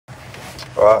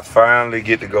Oh, I finally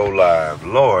get to go live.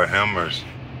 Lord have mercy.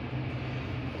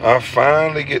 I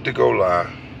finally get to go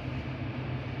live.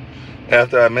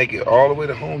 After I make it all the way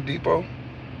to Home Depot.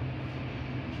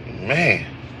 Man.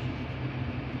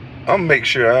 I'm going to make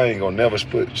sure I ain't going to never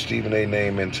put Stephen A.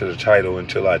 name into the title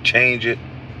until I change it.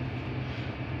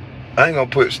 I ain't going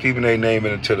to put Stephen A. name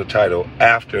into the title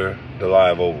after the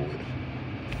live over with.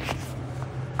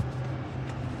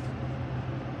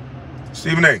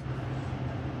 Stephen A.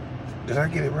 Did I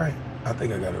get it right? I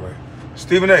think I got it right.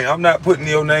 Stephen A., I'm not putting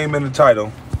your name in the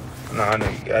title. No,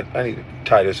 I need to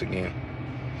tie this again.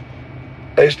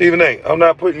 Hey, Stephen A., I'm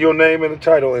not putting your name in the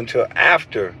title until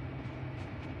after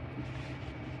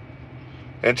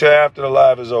the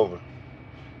live is over.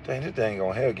 Dang, this thing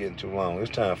on hell getting too long.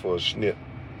 It's time for a snip.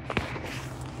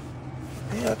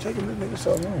 Yeah, taking this nigga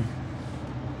so long.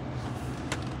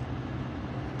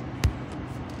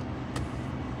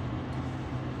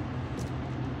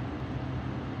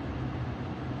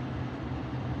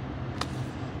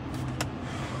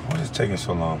 What is taking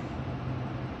so long?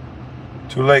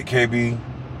 Too late, KB.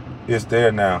 It's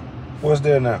there now. What's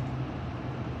there now?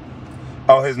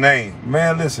 Oh, his name.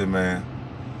 Man, listen, man.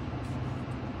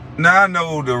 Now I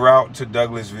know the route to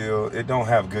Douglasville, it don't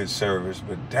have good service,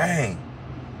 but dang,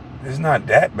 it's not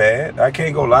that bad. I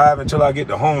can't go live until I get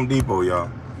to Home Depot,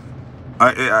 y'all.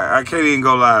 I can't even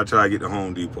go live until I get to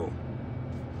Home Depot.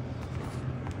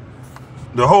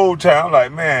 The whole time,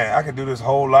 like, man, I could do this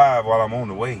whole live while I'm on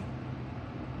the way.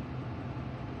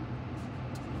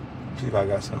 Let's see if I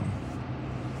got something.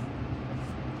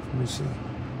 Let me see.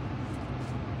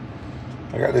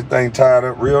 I got this thing tied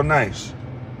up real nice.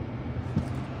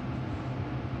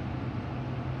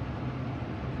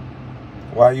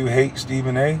 Why you hate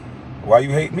Stephen A? Why you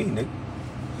hate me, nigga?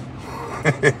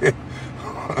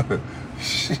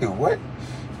 Shit, what?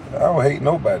 I don't hate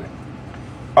nobody.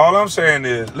 All I'm saying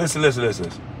is, listen.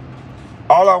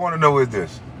 All I want to know is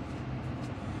this.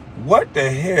 What the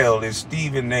hell is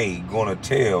Stephen A gonna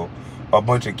tell a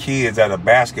bunch of kids at a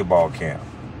basketball camp?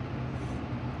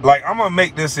 Like, I'm gonna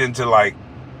make this into like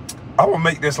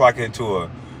into a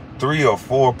 3 or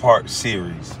 4 part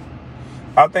series.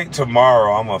 I think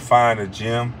tomorrow I'm gonna find a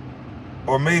gym,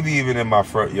 or maybe even in my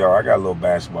front yard. I got a little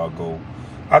basketball goal.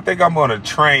 I think I'm gonna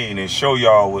train and show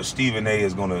y'all what Stephen A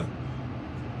is gonna,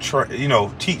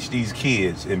 teach these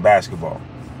kids in basketball.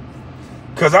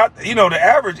 Cause the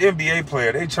average NBA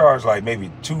player, they charge like maybe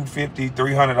 $250,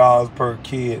 $300 per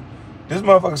kid. This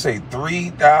motherfucker say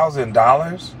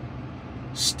 $3,000.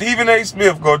 Stephen A.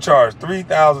 Smith gonna charge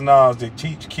 $3,000 to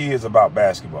teach kids about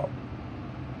basketball.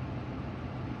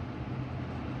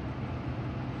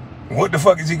 What the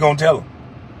fuck is he gonna tell them?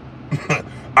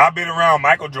 I've been around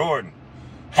Michael Jordan.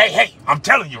 Hey, I'm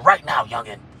telling you right now,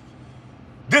 youngin'.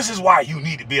 This is why you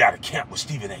need to be out of camp with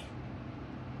Stephen A.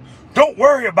 Don't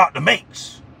worry about the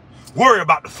makes. Worry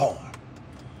about the form.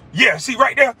 Yeah, see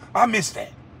right there? I missed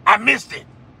that. I missed it.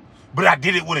 But I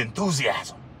did it with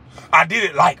enthusiasm. I did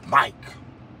it like Mike.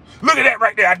 Look at that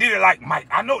right there. I did it like Mike.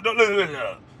 I know.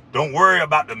 Don't worry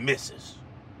about the misses.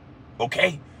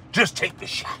 Okay? Just take the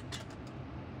shot.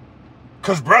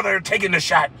 Because, brother, taking the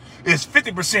shot is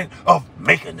 50% of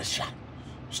making the shot.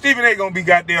 Stephen A. gonna be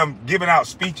goddamn giving out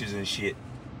speeches and shit.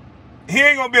 He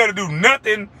ain't gonna be able to do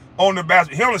nothing on the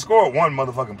basketball. He only scored 1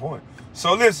 motherfucking point.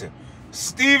 So, listen.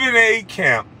 Stephen A.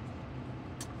 camp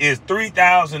is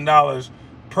 $3,000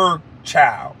 per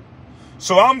child.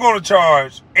 So, I'm going to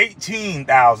charge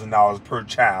 $18,000 per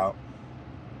child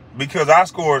because I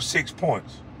scored 6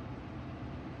 points.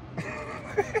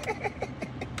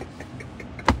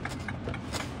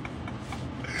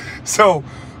 So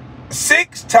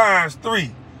 6 times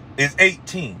 3 is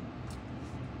 18.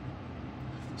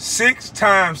 6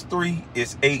 times 3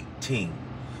 is 18.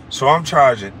 So I'm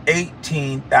charging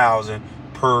 $18,000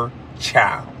 per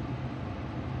child.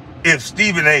 If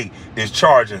Stephen A is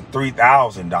charging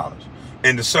 $3,000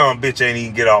 and the son bitch ain't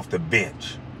even get off the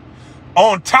bench.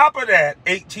 On top of that,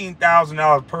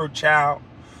 $18,000 per child,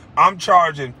 I'm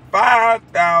charging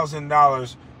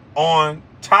 $5,000 on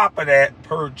top of that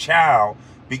per child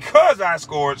because I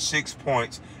scored 6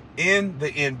 points in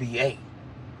the NBA.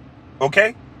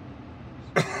 Okay?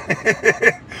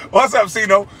 What's up,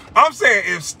 Cino? I'm saying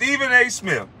if Stephen A.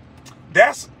 Smith,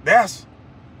 that's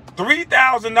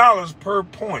 $3,000 per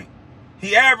point.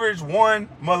 He averaged 1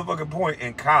 motherfucking point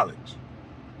in college.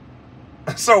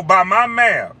 So by my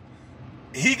math,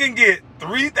 he can get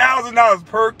 $3,000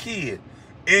 per kid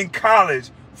in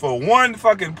college for 1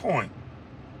 fucking point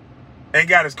and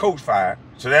got his coach fired.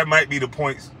 So that might be the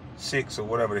 .6 or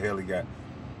whatever the hell he got.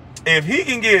 If he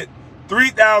can get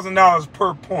 $3,000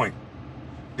 per point,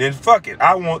 then fuck it.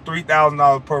 I want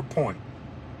 $3,000 per point.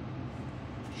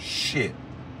 shit.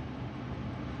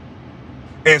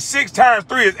 And 6 times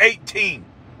 3 is 18.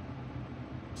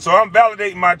 So I'm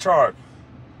validating my charge.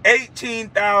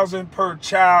 18,000 per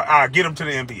child. I'll get them to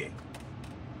the NBA.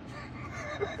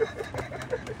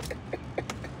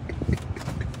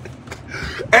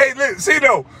 Hey, listen, see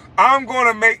though, I'm going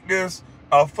to make this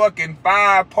a fucking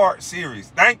 5-part series.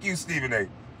 Thank you, Stephen A.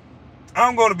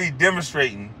 I'm going to be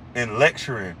demonstrating and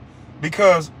lecturing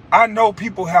because I know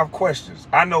people have questions.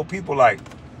 I know people like,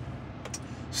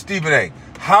 Stephen A.,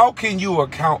 how can you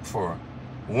account for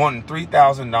wanting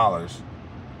 $3,000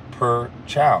 per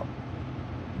child?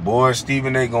 Boy,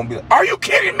 Stephen A. going to be like, are you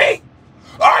kidding me?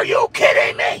 Are you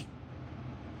kidding me?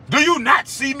 Do you not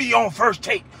see me on First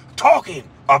Take talking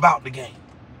about the game?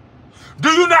 Do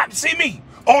you not see me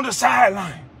on the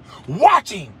sideline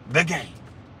watching the game?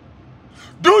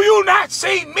 Do you not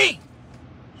see me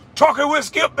talking with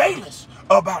Skip Bayless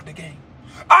about the game?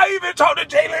 I even talked to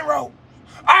Jalen Rose.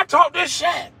 I talked to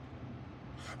Shaq.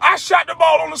 I shot the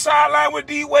ball on the sideline with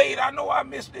D. Wade. I know I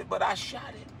missed it, but I shot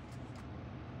it.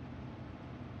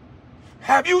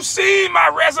 Have you seen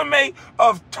my resume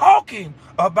of talking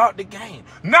about the game?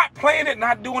 Not playing it,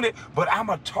 not doing it, but I'm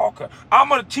a talker. I'm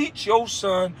going to teach your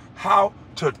son how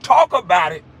to talk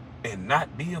about it and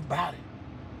not be about it.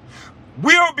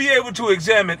 We'll be able to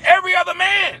examine every other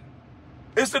man.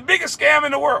 It's the biggest scam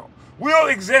in the world. We'll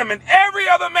examine every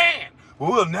other man,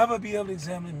 but we'll never be able to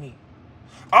examine me.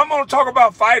 I'm going to talk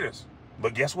about fighters,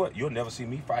 but guess what? You'll never see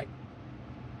me fight.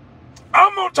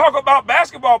 I'm going to talk about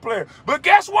basketball players, but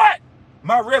guess what?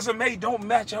 My resume don't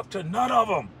match up to none of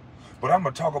them. But I'm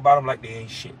going to talk about them like they ain't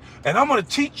shit. And I'm going to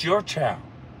teach your child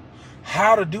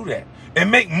how to do that and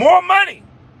make more money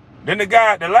than the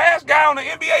last guy on the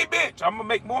NBA bench. I'm going to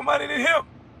make more money than him.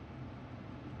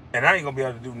 And I ain't going to be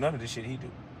able to do none of the shit he do.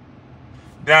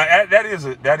 Now,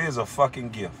 that is a fucking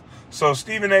gift. So,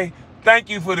 Stephen A.,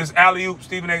 thank you for this alley-oop.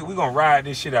 Stephen A., we're going to ride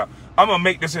this shit out. I'm going to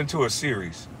make this into a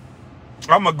series.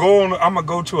 I'm going to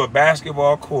go to a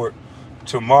basketball court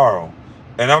tomorrow.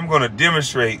 And I'm going to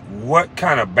demonstrate what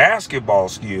kind of basketball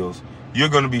skills you're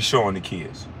going to be showing the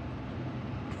kids.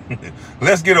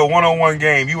 Let's get a one-on-one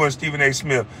game, you and Stephen A.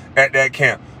 Smith at that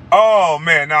camp. Oh,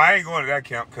 man, no, I ain't going to that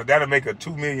camp because that'll make a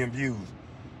 2 million views,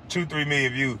 2-3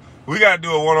 million views. We got to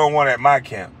do a one-on-one at my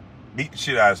camp. Beat the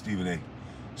shit out of Stephen A.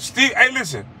 Hey,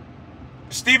 listen,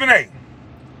 Stephen A.,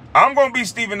 I'm going to be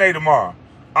Stephen A. tomorrow.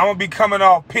 I'm going to be coming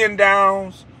off pin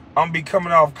downs. I'm going to be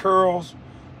coming off curls.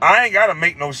 I ain't got to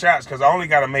make no shots because I only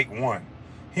got to make one.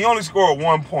 He only scored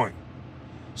 1 point.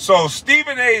 So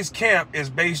Stephen A.'s camp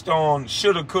is based on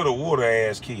shoulda, coulda, woulda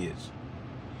ass kids.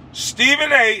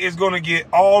 Stephen A. is going to get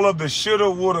all of the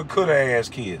shoulda, woulda, coulda ass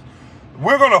kids.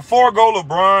 We're going to forego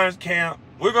LeBron's camp.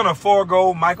 We're going to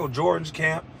forego Michael Jordan's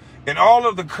camp and all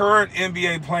of the current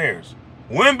NBA players.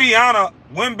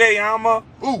 Wembanyama,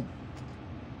 ooh.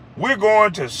 We're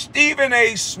going to Stephen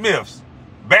A. Smith's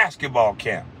basketball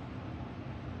camp.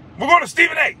 We're going to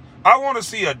Stephen A. I want to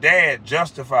see a dad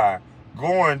justify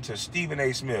going to Stephen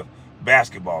A. Smith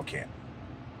basketball camp.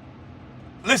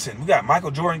 Listen, we got Michael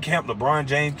Jordan camp, LeBron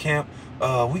James camp.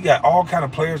 We got all kind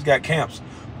of players got camps.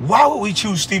 Why would we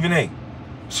choose Stephen A.?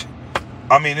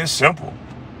 I mean, it's simple.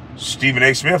 Stephen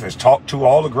A. Smith has talked to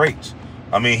all the greats.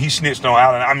 I mean, he snitched on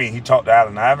Allen. I mean, he talked to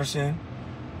Allen Iverson.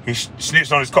 He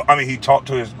snitched on his coach. I mean, he talked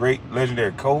to his great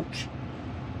legendary coach.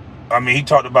 I mean, he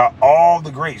talked about all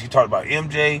the greats. He talked about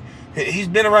MJ. He's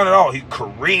been around it all.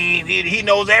 Kareem. He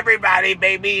knows everybody,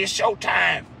 baby. It's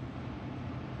showtime.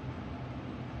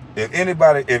 If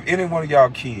any one of y'all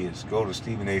kids go to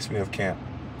Stephen A. Smith camp,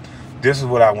 this is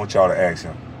what I want y'all to ask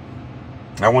him.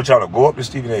 I want y'all to go up to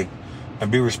Stephen A.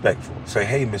 and be respectful. Say,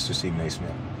 hey, Mr. Stephen A.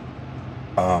 Smith,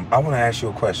 I want to ask you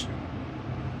a question.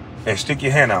 And stick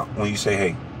your hand out when you say,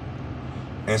 hey.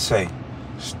 And say,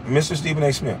 Mr. Stephen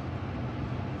A. Smith,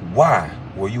 why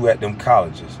were you at them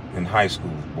colleges and high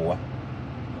schools, boy?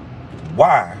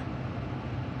 Why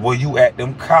were you at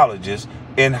them colleges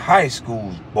and high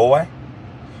schools, boy?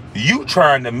 You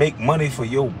trying to make money for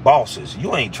your bosses.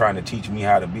 You ain't trying to teach me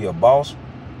how to be a boss.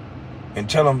 And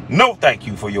tell them, no thank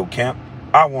you for your camp.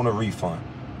 I want a refund.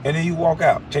 And then you walk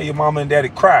out. Tell your mama and daddy,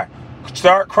 cry.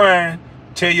 Start crying.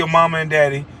 Tell your mama and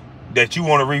daddy that you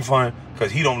want a refund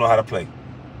because he don't know how to play.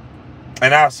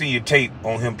 And I'll see your tape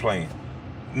on him playing.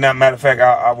 Now, matter of fact,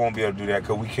 I won't be able to do that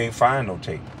because we can't find no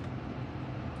tape.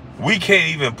 We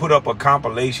can't even put up a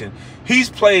compilation. He's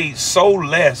played so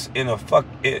less in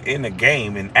a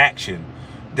game, in action,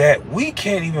 that we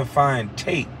can't even find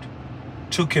tape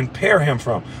to compare him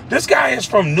from. This guy is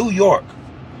from New York.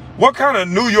 What kind of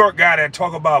New York guy that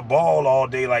talk about ball all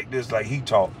day like this, like he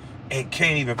talk, and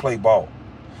can't even play ball?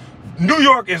 New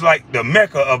York is like the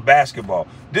mecca of basketball.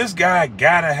 This guy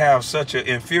gotta have such an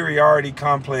inferiority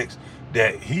complex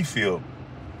that he feel.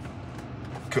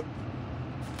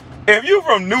 If you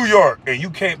from New York and you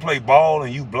can't play ball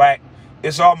and you black,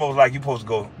 it's almost like you supposed to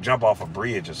go jump off a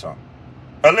bridge or something.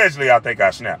 Allegedly, I think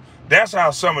I snapped. That's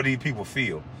how some of these people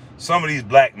feel. Some of these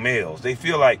black males, they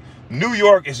feel like New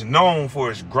York is known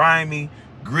for its grimy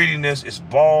grittiness, its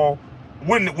ball.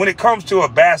 When it comes to a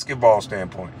basketball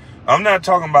standpoint, I'm not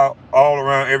talking about all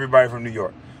around everybody from New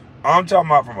York. I'm talking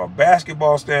about from a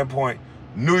basketball standpoint.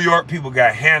 New York people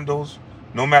got handles.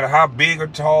 No matter how big or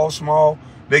tall, small,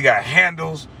 they got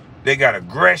handles. They got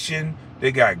aggression.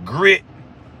 They got grit.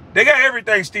 They got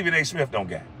everything Stephen A. Smith don't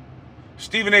got.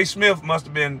 Stephen A. Smith must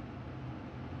have been...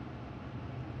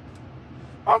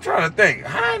 I'm trying to think.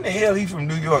 How in the hell he from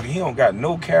New York and he don't got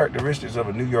no characteristics of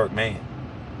a New York man?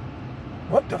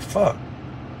 What the fuck?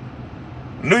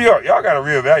 New York, y'all got to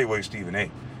reevaluate Stephen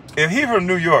A. If he from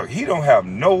New York, he don't have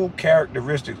no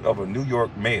characteristics of a New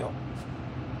York male.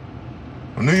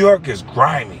 New York is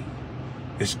grimy.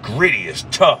 It's gritty. It's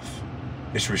tough.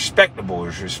 It's respectable.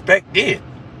 It's respected.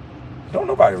 Don't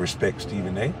nobody respect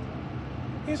Stephen A.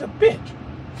 He's a bitch.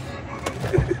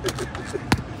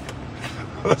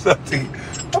 What's up to you?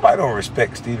 Nobody don't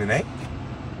respect Stephen A.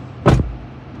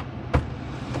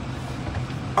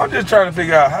 I'm just trying to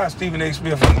figure out how Stephen A.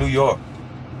 Smith from New York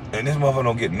and this motherfucker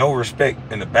don't get no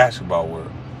respect in the basketball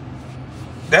world.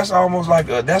 That's almost like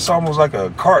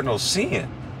a cardinal sin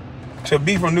to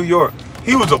be from New York.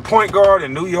 He was a point guard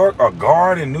in New York, a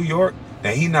guard in New York,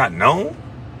 and he not known?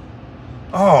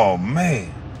 Oh,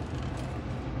 man.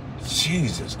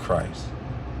 Jesus Christ.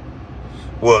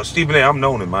 Well, Stephen A., I'm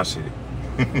known in my city.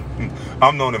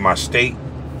 I'm known in my state.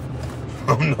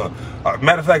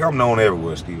 Matter of fact, I'm known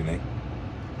everywhere, Stephen A.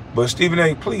 But Stephen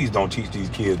A., please don't teach these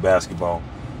kids basketball.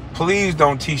 Please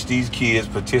don't teach these kids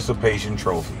participation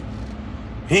trophy.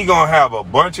 He gonna have a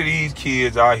bunch of these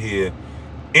kids out here,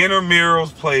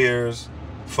 intramurals players,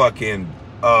 fucking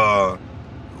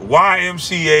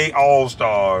YMCA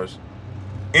all-stars,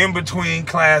 in between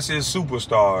classes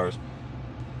superstars.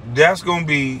 That's gonna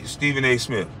be Stephen A.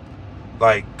 Smith.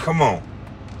 Like, come on.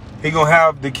 He gonna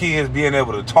have the kids being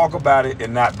able to talk about it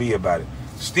and not be about it.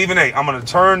 Stephen A., I'm gonna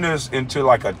turn this into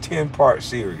like a 10-part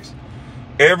series.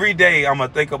 Every day I'm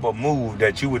gonna think of a move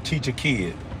that you would teach a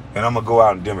kid, and I'm gonna go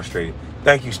out and demonstrate it.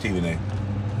 Thank you, Stephen A.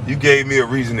 You gave me a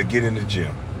reason to get in the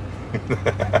gym.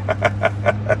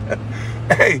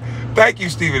 Hey, thank you,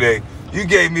 Stephen A. You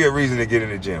gave me a reason to get in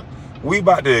the gym. We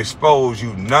about to expose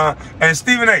you and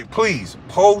Stephen A., please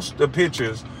post the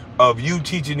pictures of you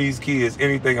teaching these kids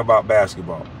anything about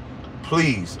basketball.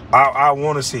 Please. I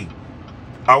want to see.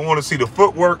 I want to see the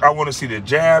footwork. I want to see the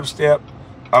jab step.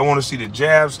 I want to see the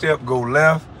jab step, go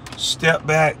left, step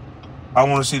back. I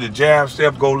want to see the jab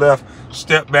step, go left,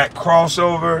 step back,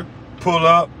 crossover, pull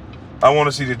up. I want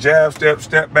to see the jab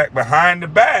step back behind the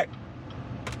back,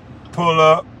 pull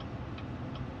up.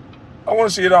 I want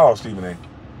to see it all, Stephen A.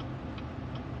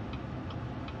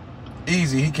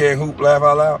 Easy, he can't hoop, laugh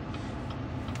out loud.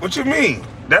 What you mean?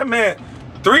 That man,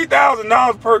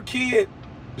 $3,000 per kid?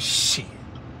 Shit.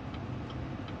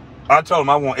 I told him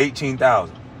I want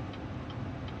 $18,000.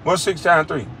 What's 6 times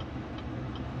 3?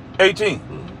 18.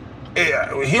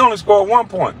 Yeah, he only scored 1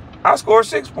 point. I scored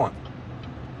 6 points.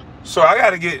 So I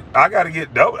gotta get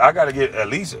double. I gotta get at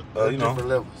least you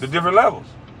know, the different levels.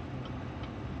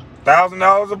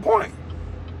 $1,000 a point.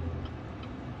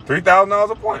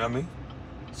 $3,000 a point. I mean,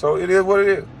 so it is what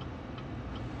it is.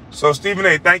 So Stephen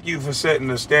A., thank you for setting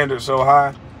the standard so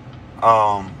high.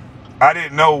 I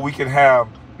didn't know we could have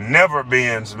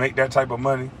never-beens make that type of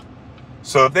money.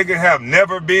 So if they can have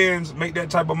never-beens make that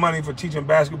type of money for teaching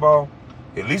basketball,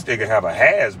 at least they can have a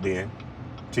has-been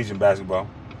teaching basketball.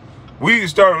 We need to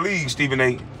start a league, Stephen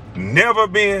A.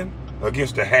 Never-been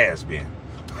against the has-been.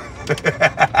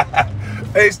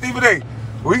 Hey, Stephen A.,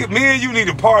 me and you need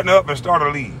to partner up and start a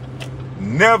league.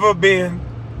 Never-been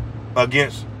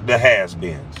against the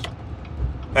has-beens.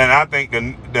 And I think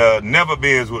the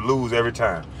never-beens would lose every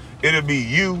time. It'll be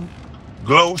you,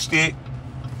 Glow Stick,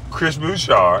 Chris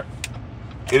Bouchard.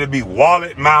 It'll be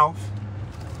Wallet Mouth.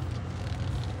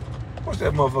 What's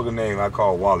that motherfucker name I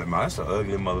call Wallet Mouth? That's an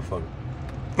ugly motherfucker.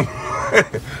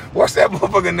 What's that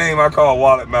motherfucker name I call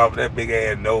Wallet Mouth? That big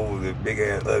ass nose and big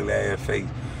ass ugly ass face.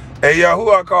 Hey, y'all, who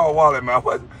I call Wallet Mouth?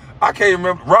 What? I can't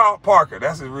remember. Rob Parker.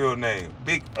 That's his real name.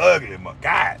 Big ugly motherfucker.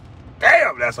 God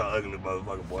damn, that's an ugly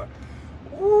motherfucker, boy.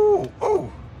 Ooh,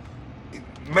 ooh.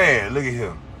 Man, look at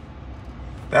him.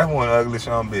 That's one ugly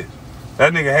son of a bitch.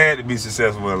 That nigga had to be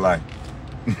successful in life.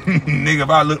 Nigga, if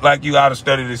I looked like you, I'd have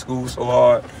studied in school so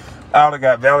hard, I would have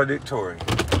got valedictorian.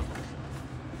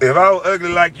 If I was ugly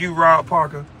like you, Rob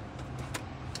Parker,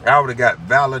 I would have got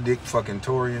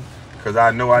valedictorian, because I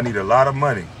know I need a lot of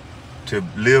money to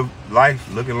live life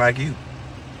looking like you.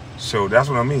 So that's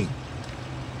what I mean.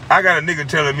 I got a nigga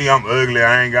telling me I'm ugly,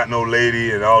 I ain't got no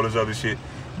lady, and all this other shit.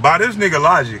 By this nigga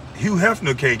logic, Hugh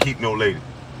Hefner can't keep no lady.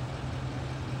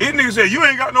 This nigga said, you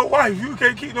ain't got no wife, you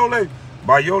can't keep no lady.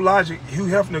 By your logic, Hugh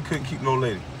Hefner couldn't keep no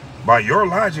lady. By your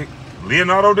logic,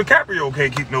 Leonardo DiCaprio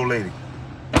can't keep no lady.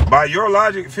 By your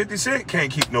logic, 50 Cent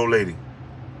can't keep no lady.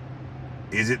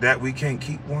 Is it that we can't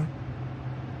keep one?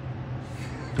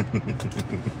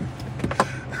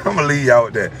 I'm gonna leave y'all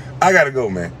with that. I gotta go,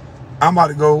 man. I'm about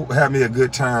to go have me a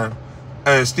good time.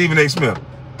 Stephen A. Smith,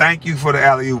 thank you for the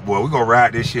alley-oop, boy. We're gonna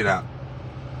ride this shit out.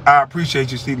 I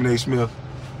appreciate you, Stephen A. Smith.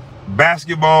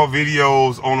 Basketball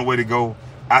videos on the way to go.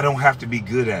 I don't have to be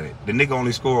good at it. The nigga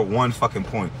only scored 1 fucking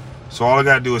point. So all I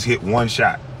gotta do is hit 1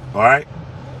 shot. All right?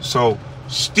 So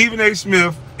Stephen A.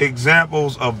 Smith,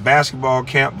 examples of basketball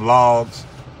camp vlogs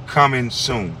coming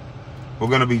soon. We're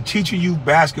gonna be teaching you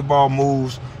basketball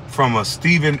moves from a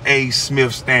Stephen A.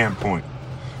 Smith standpoint.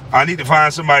 I need to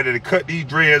find somebody to cut these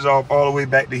dreads off all the way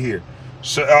back to here.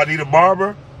 So I need a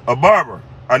barber.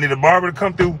 I need a barber to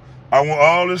come through. I want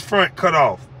all this front cut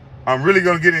off. I'm really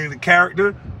gonna get into the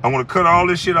character. I want to cut all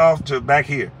this shit off to back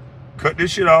here. Cut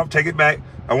this shit off, take it back.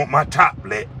 I want my top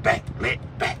let back.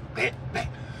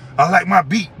 I like my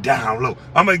beat down low.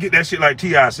 I'm gonna get that shit like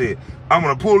T.I. said. I'm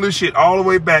gonna pull this shit all the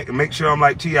way back and make sure I'm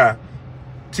like T.I.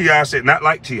 T.I. said, not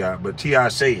like T.I., but T.I.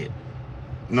 said. You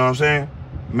know what I'm saying?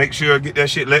 Make sure I get that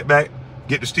shit let back.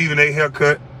 Get the Stephen A.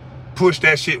 haircut. Push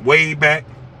that shit way back.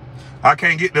 I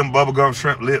can't get them bubblegum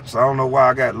shrimp lips. I don't know why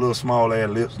I got little small ass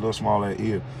lips, little small ass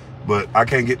ear. But I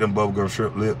can't get them bubblegum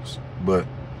shrimp lips. But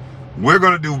we're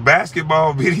going to do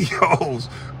basketball videos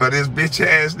of this bitch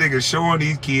ass nigga showing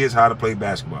these kids how to play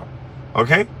basketball.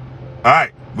 Okay? All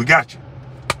right. We got you.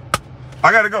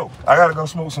 I got to go. I got to go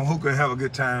smoke some hookah and have a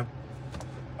good time.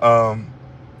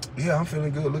 Yeah, I'm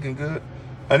feeling good, looking good.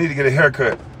 I need to get a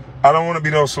haircut. I don't want to be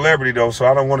no celebrity, though, so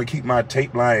I don't want to keep my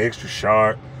tape line extra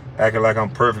sharp, acting like I'm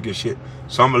perfect and shit.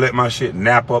 So I'm going to let my shit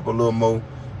nap up a little more,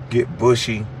 get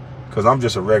bushy, because I'm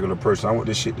just a regular person. I want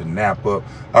this shit to nap up.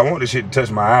 I want this shit to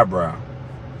touch my eyebrow.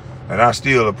 And I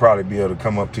still will probably be able to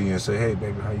come up to you and say, hey,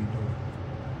 baby, how you doing?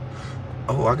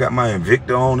 Oh, I got my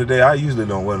Invicta on today. I usually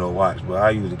don't wear no watch, but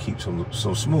I usually keep some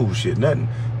smooth shit. Nothing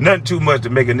too much to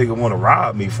make a nigga want to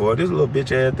rob me for it. This little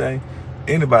bitch ass thing,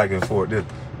 anybody can afford this.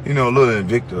 You know, a little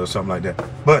Invicta or something like that.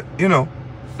 But, you know,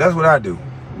 that's what I do.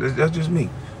 That's just me.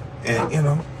 And, you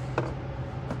know.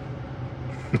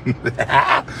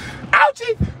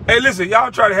 Ouchie! Hey, listen,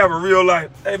 y'all try to have a real life.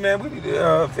 Hey, man, we need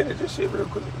to finish this shit real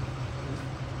quick.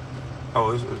 Oh,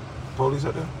 is police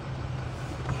up there?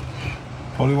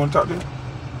 Police want to talk to you?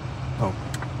 Oh.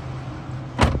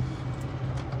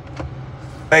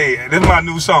 Hey, this is my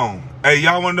new song. Hey,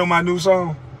 y'all want to know my new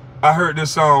song? I heard this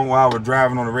song while I was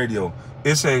driving on the radio.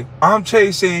 It say, I'm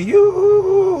chasing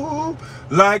you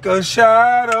like a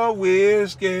shot of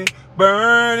whiskey,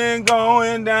 burning,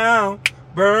 going down,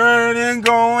 burning,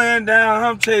 going down.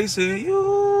 I'm chasing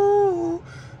you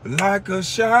like a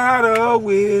shot of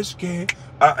whiskey.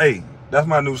 Hey, that's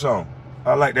my new song.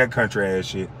 I like that country ass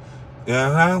shit.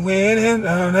 Yeah, I'm winning,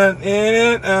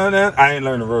 I ain't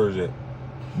learned the words yet,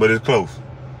 but it's close.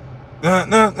 Oh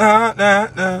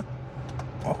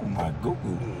my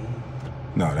goo-goo.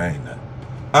 No, that ain't that.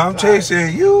 I'm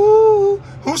chasing you.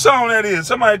 Whose song that is?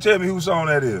 Somebody tell me whose song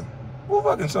that is. What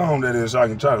fucking song that is so I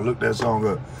can try to look that song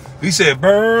up. He said,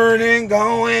 burning,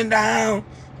 going down,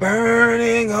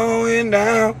 burning, going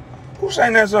down. Who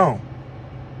sang that song?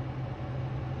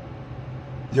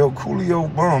 Yo,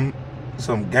 Coolio Bum,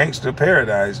 some gangster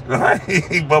paradise.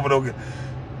 He bubbled over.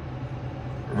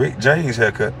 Rick James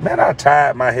haircut. Man, I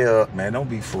tied my hair up, man. Don't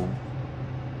be fooled.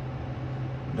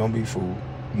 Don't be fooled.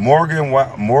 Morgan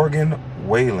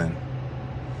Whalen.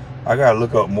 I gotta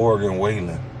look up Morgan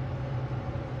Whalen.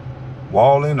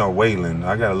 Wallen or Whalen?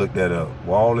 I gotta look that up.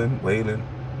 Wallen, Whalen.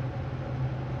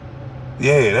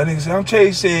 Yeah, that nigga said, I'm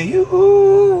chasing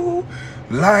you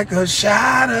like a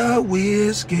shot of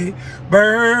whiskey,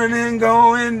 burning,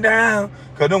 going down.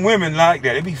 Cause them women like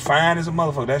that. They be fine as a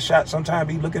motherfucker. That shot sometimes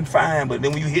be looking fine, but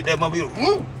then when you hit that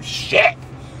motherfucker, ooh, shit.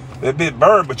 That bit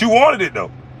burned, but you wanted it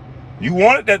though. You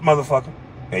wanted that motherfucker,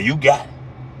 and you got it.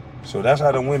 So that's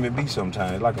how the women be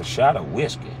sometimes, like a shot of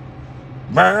whiskey.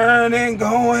 Burning,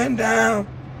 going down.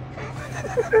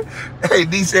 Hey,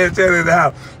 D said, tell it in the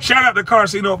house. Shout out to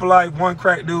Carcino for Life, One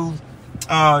Crack Dude.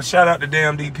 Shout out to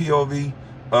Damn D POV.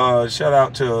 Shout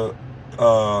out to,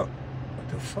 what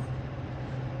the fuck?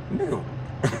 Nigga.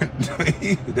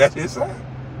 That's his son?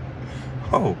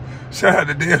 Oh, shout out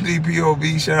to Damn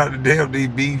DPOB, shout out to Damn D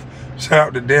Beef, shout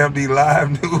out to Damn D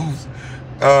Live News,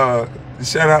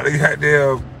 shout out to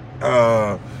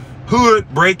goddamn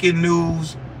Hood Breaking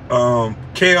News,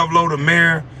 Kev the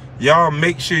Mayor. Y'all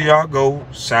make sure y'all go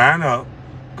sign up,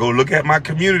 go look at my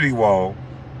community wall,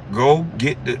 go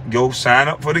sign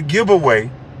up for the giveaway.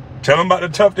 Tell them about the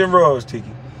Tufted Rugs,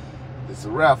 Tiki. It's a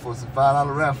raffle. It's a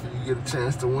 $5 raffle. You get a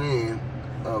chance to win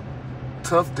a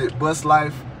Tufted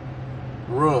Bustlife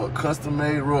rug,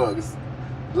 custom-made rug. It's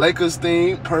Lakers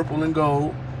themed, purple and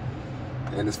gold,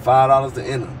 and it's $5 to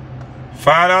enter.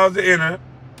 $5 to enter.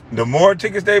 The more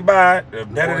tickets they buy, the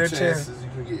better their chances you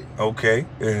can get. Okay,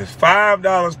 and it's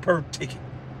 $5 per ticket.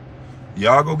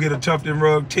 Y'all go get a Tufted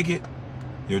Rug ticket.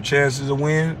 Your chances of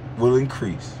win will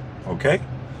increase. Okay.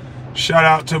 Shout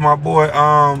out to my boy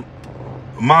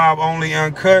Mob Only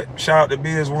Uncut. Shout out to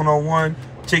Biz 101,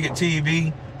 Ticket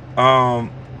TV.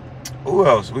 Who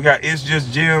else? We got It's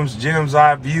Just Gh's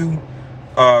Eye View,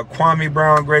 Kwame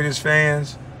Brown Greatest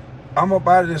Fans. I'm up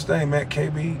out of this thing, man.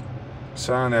 KB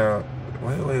signed a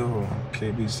wait, hold on.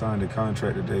 KB signed a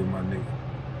contract today, my nigga.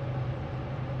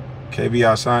 KB,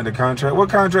 I signed the contract. What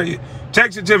contract?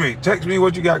 Text it to me. Text me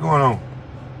what you got going on.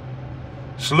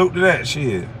 Salute to that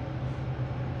shit.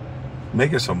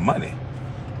 Making some money.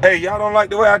 Hey, y'all don't like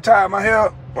the way I tied my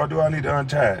hair? Or do I need to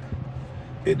untie it?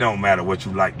 It don't matter what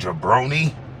you like,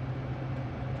 jabroni.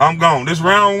 I'm gone. This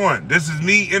round one. This is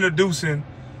me introducing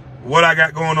what I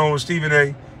got going on with Stephen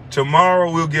A.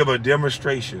 Tomorrow we'll give a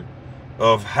demonstration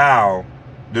of how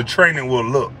the training will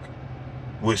look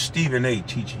with Stephen A.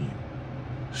 teaching you.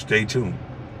 Stay tuned.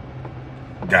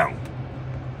 Gone.